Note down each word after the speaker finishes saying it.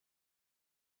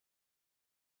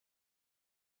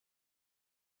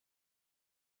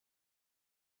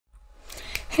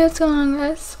Hey, what's going on,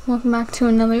 guys? Welcome back to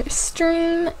another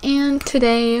stream, and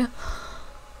today,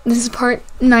 this is part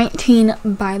 19,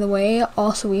 by the way.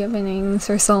 Also, we have been doing this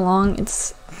for so long,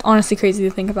 it's honestly crazy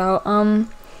to think about.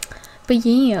 But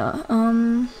yeah,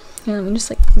 let me just,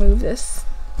 like, move this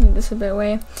a bit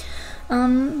away.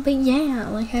 But yeah,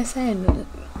 like I said,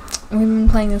 we've been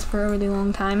playing this for a really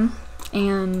long time,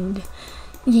 and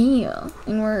yeah,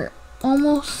 and we're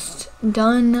almost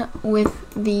done with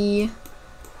the...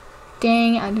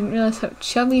 Dang, I didn't realize how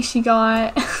chubby she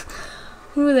got.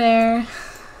 Ooh, there.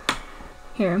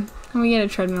 Here, let me get a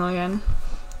treadmill again.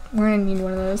 We're gonna need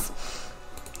one of those.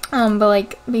 But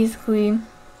like, basically,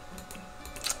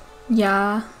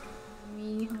 yeah.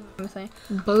 I'm saying,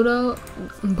 bulldoze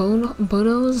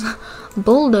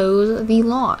the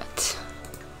lot.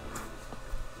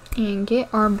 And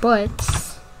get our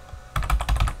butts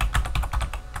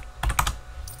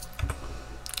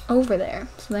over there.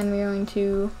 So then we're going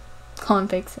to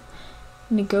conflicts,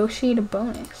 negotiate a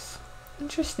bonus.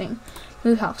 Interesting.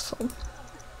 Move household.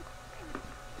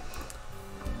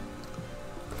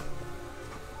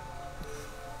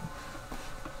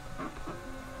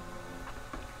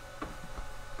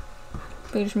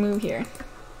 We just move here.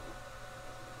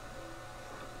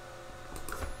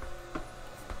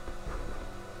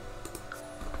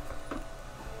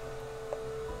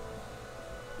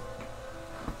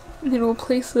 Then we'll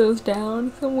place those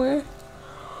down somewhere.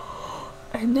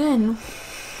 And then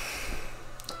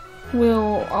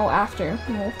we'll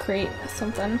create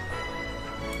something.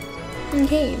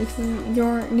 Okay, this is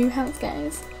your new house,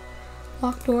 guys.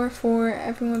 Locked door for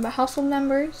everyone but household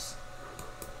members.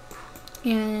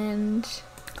 And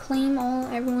claim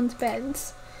everyone's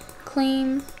beds.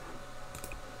 Claim.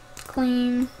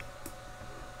 And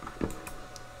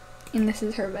this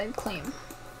is her bed, claim.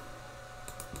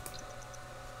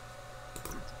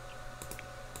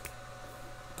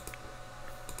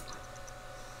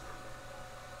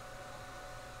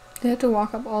 Do they have to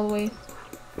walk up all the way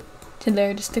to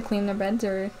there just to clean their beds,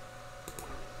 or?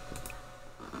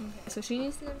 Okay, so she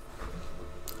needs to.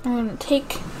 I'm gonna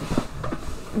take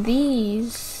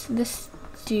these. This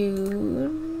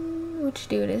dude. Which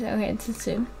dude is it? Okay, it's this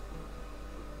dude.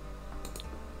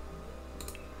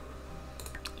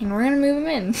 And we're gonna move him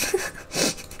in.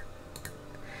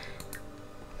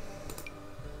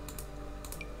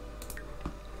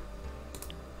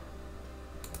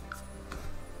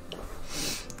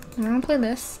 We're gonna play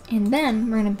this, and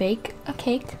then we're gonna bake a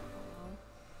cake.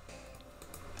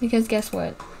 Because guess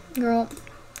what? Girl,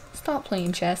 stop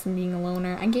playing chess and being a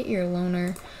loner. I get you're a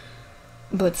loner,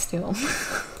 but still.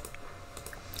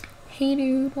 Hey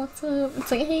dude, what's up? It's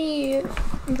like, hey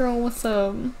girl, what's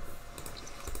up?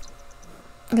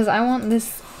 Because I want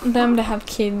them to have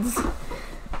kids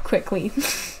quickly.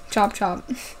 Chop chop.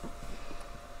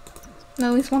 I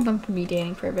at least want them to be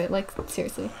dating for a bit, like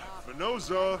seriously.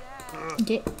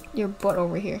 Get your butt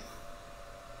over here.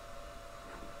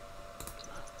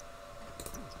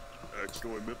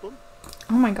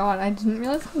 Oh my god, I didn't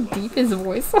realize how deep his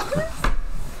voice was.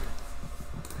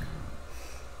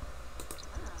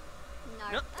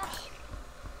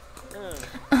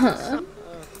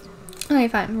 Okay,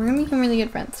 fine. We're gonna become really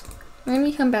good friends. We're gonna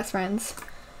become best friends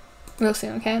real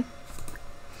soon, okay?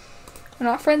 We're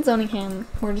not friend zoning him.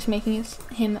 We're just making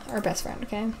him our best friend,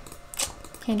 okay?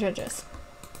 Can't judge us.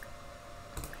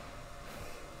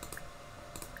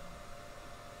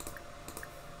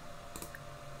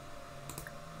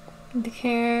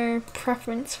 Declare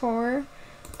preference for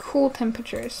cool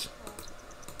temperatures.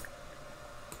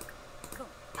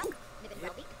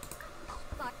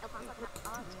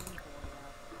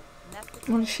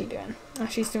 What is she doing? Oh,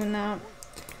 she's doing that.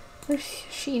 What is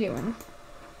she doing?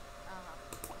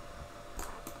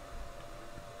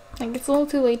 Like, it's a little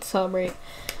too late to celebrate.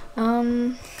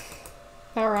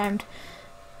 That rhymed.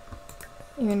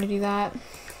 You're gonna do that.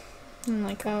 I'm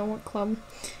like, what club?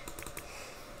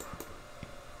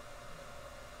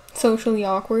 Socially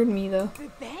awkward, me though.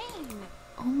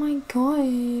 Oh my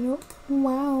god.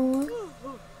 Wow.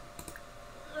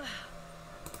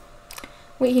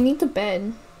 Wait, he needs a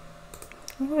bed.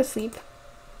 I'm gonna sleep.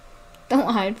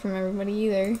 Don't hide from everybody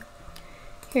either.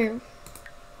 Here.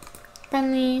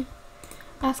 Friendly.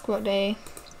 Ask what day.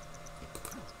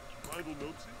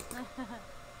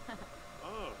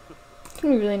 It can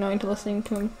be really annoying to listening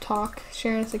to him talk,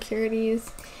 share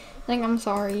insecurities. Like, I'm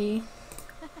sorry.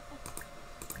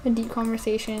 A deep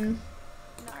conversation.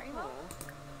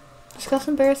 Discuss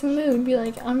embarrassing mood. Be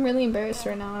like, I'm really embarrassed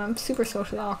right now and I'm super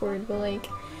socially awkward, but like,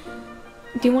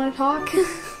 do you want to talk?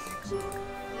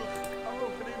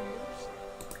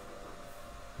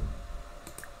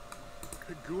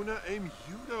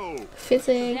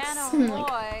 Physics.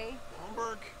 Like,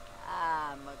 Schomburg.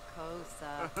 Ah,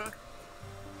 Makosa.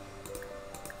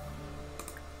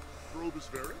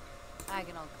 Robesveric.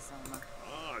 Aganolkasoma.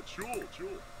 Ah, Chul.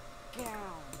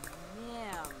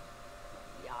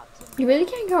 You really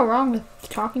can't go wrong with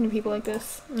talking to people like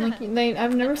this. Like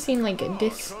I've never seen like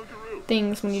diss Congaroo.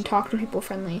 things when you talk to people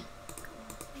friendly.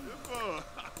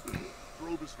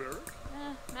 Robesveric.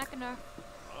 Mackinac.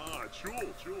 Ah,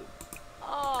 Chul.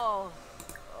 Oh.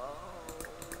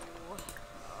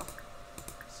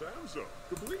 Samzo.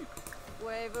 Kableep.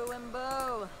 Wavu and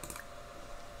Bo.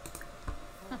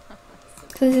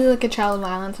 So this is like a child of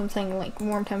violence. I'm saying like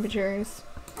warm temperatures.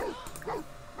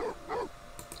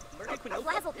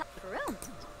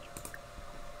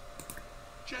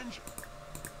 Genja.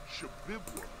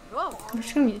 Shabibwa. Whoa. I'm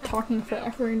just gonna be talking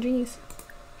forever. Jeez.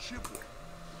 Chibwa.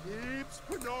 Hips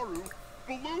Panaru.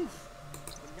 Baloof.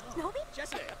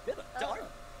 Jessica, Bibba, daughter.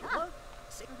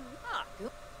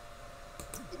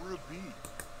 Urabi.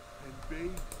 And Bay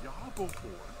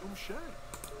Yabohorn.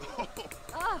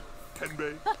 Ah.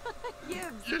 Henbei.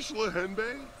 Yibs. Yishla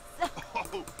Henbei.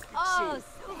 Oh, Oh,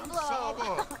 so Sublo.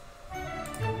 Saba.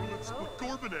 Let's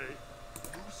Gorbane.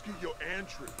 Ruski yo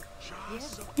Antri.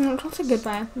 Jasa. No, don't say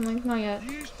goodbye. I'm like, not yet.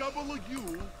 Yish double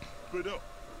you. But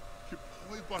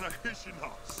Kipoi Banahishina.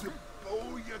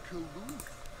 Siboya Kaloof.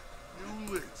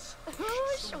 Newlitz.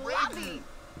 Schwabi.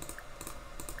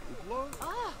 Obla.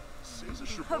 Ah. Caesar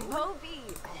Shabot. Habobi.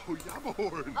 Oh,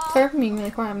 Yabahorn. Sorry for being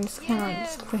really quiet. I'm just kind of like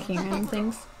just clicking random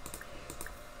things.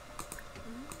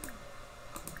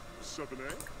 7A.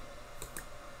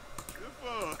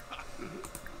 Jiffa.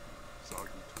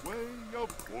 Sagi Tway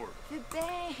of Corp.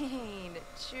 Kibane.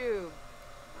 Chub.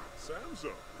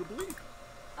 Samzo. Kableep.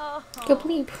 Oh. Go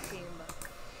bleep. Simba.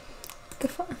 The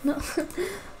fuck? No.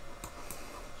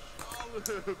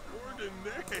 Charlotte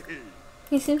Bourdonnais.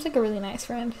 He seems like a really nice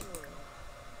friend.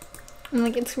 And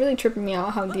like it's really tripping me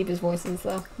out how deep his voice is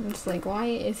though. I'm just like, why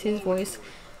is his voice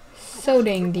so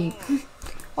dang deep?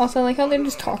 Also, I like how they're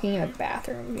just talking in a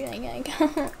bathroom, being like,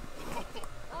 Henbei.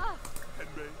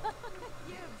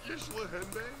 Yishla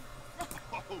Henbei.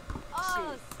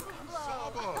 Oh,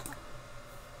 Saba.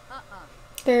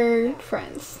 they're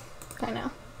friends by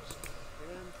now.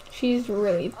 She's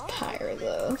really tired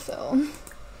though, so.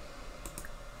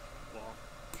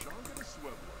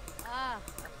 Ah,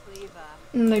 a cleaver.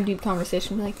 In their deep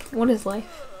conversation, be like, what is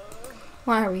life?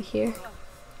 Why are we here?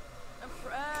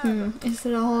 Is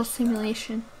it all a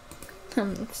simulation?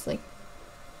 It's like,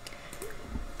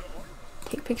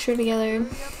 take a picture together,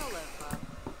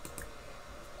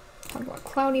 talk about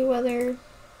cloudy weather.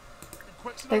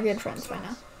 They're good friends by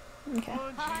now. Okay.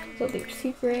 So deep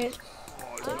secret.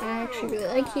 So I actually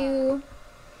really like you.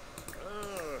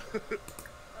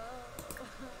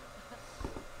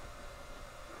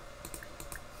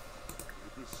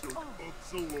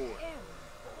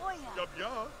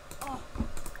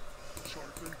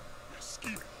 Sharpen,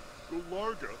 Yaskina,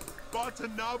 Golarga,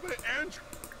 Batanaba, Andrew,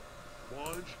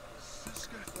 Wanj,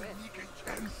 Siska, Thanika,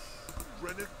 Yen,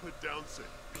 Rennet, Padownse,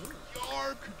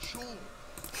 Yar, Control,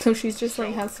 So she's just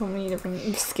like has so many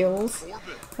different skills.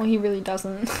 Well, he really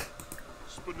doesn't.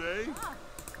 Spinay,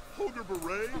 Hoger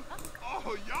Beret,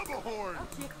 oh, Yabahorn,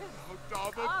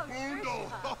 Dava,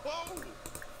 Boondle, oh,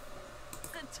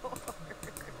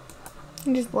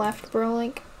 He just left, bro.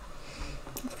 Like,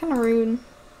 it's kind of rude.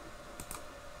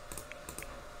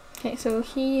 Okay, so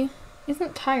he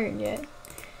isn't tired yet.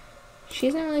 She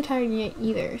isn't really tired yet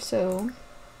either, so.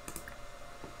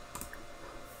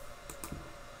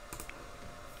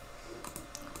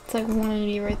 It's like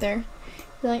 180 right there.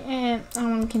 You're like, I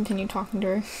don't want to continue talking to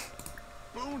her.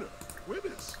 Boona,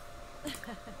 Witness,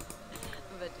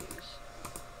 Vadouche.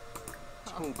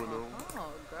 Tobano,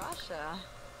 Oh, Grasha.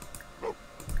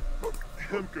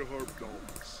 Hemka Harp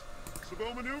Dolphins,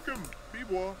 Sabomanukum,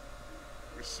 Bebois,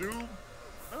 Wisu,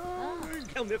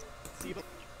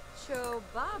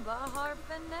 Chobaba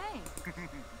Harpene.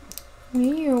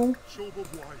 Ew.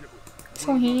 Chobabwayo,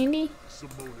 So handy.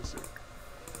 Simonis,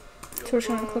 So we're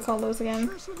trying to click all those again.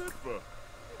 Shersanitva,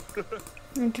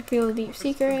 And to feel the deep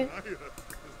secret.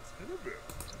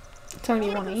 It's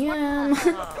already 1 a.m.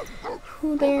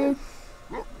 Who there?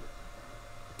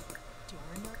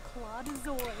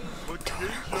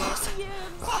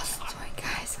 Sorry,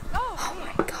 guys. Oh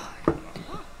my god.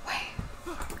 Wait.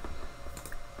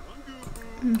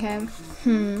 Okay.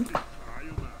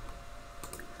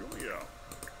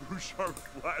 Rushar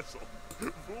Flassel,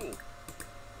 Fool,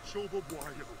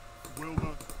 Chobabwayo,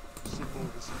 Wilma,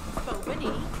 Simonis,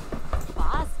 Bobani.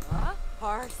 Basma.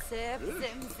 Parsip.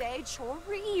 Zimze.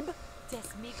 Chorib.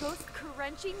 Desmikos.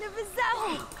 Crunching the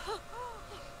Vixella.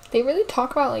 They really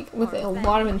talk about like with a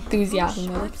lot of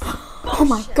enthusiasm though. Oh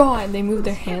my god, they move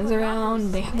their hands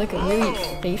around. They have like a really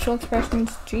facial expressions.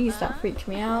 Jeez, that freaked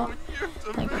me out.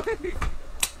 Like,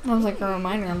 I was like a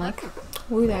reminder. I'm like,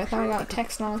 ooh, I thought I got a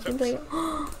text and all this. Like,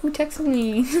 oh, who texted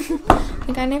me?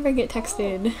 Like, I never get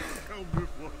texted.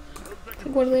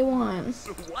 Like, what do they want?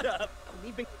 What up?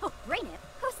 Oh, brain it.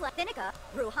 Hosla, Vinica,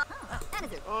 Ruha,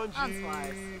 Anazir.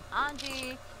 Angie.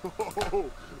 Angie. Oh,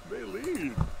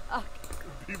 Maylene.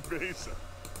 Bibesa.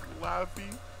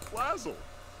 Laffy. Flazzle.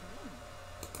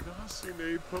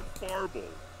 Nasine Pafarble.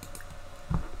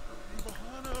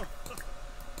 Ibahana.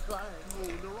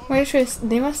 Wait,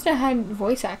 they must have had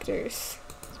voice actors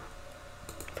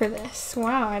for this.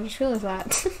 Wow, I just realized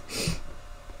that.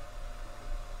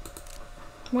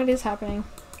 What is happening?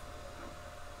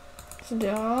 It's a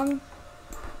dog?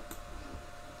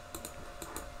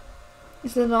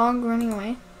 Is the dog running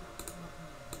away?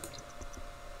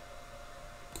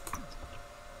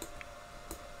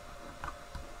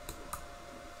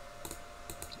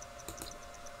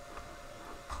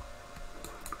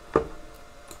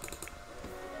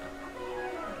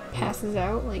 Passes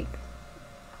out, like...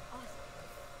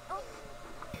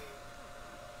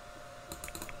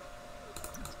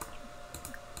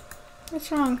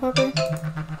 What's wrong, puppy?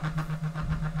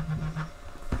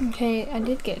 Okay, I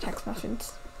did get a text message.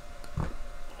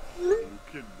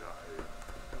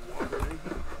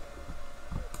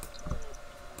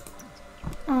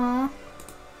 Aww.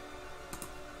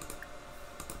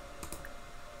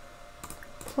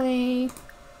 Play.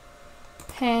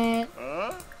 Pet.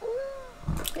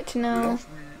 Get to know.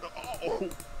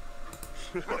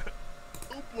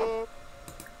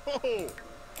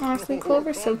 Honestly,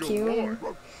 Clover's so cute.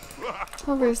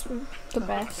 Clover's the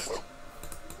best.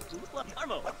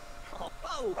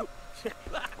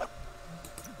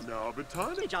 No, but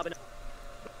Tony.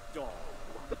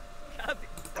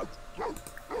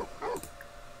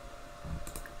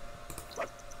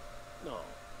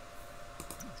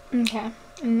 Okay,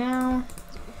 and now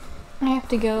I have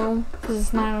to go because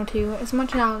it's 9:02. As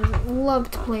much as I would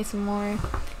love to play some more,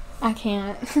 I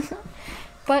can't.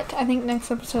 But I think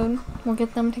next episode we'll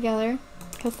get them together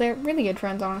because they're really good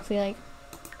friends, honestly. Like,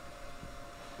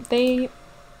 they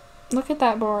look at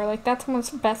that bar, like that's someone's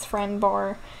best friend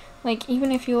bar. Like,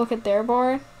 even if you look at their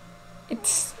bar,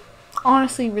 it's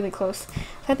honestly really close.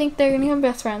 So I think they're gonna become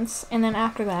best friends, and then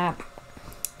after that,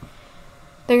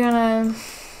 they're gonna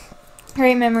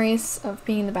create memories of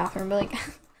being in the bathroom, but like.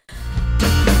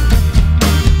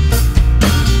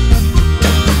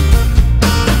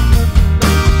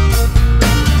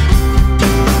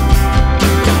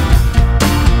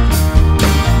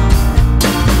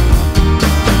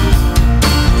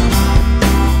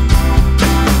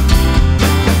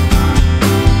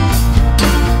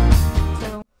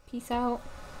 Peace out.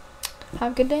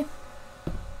 Have a good day.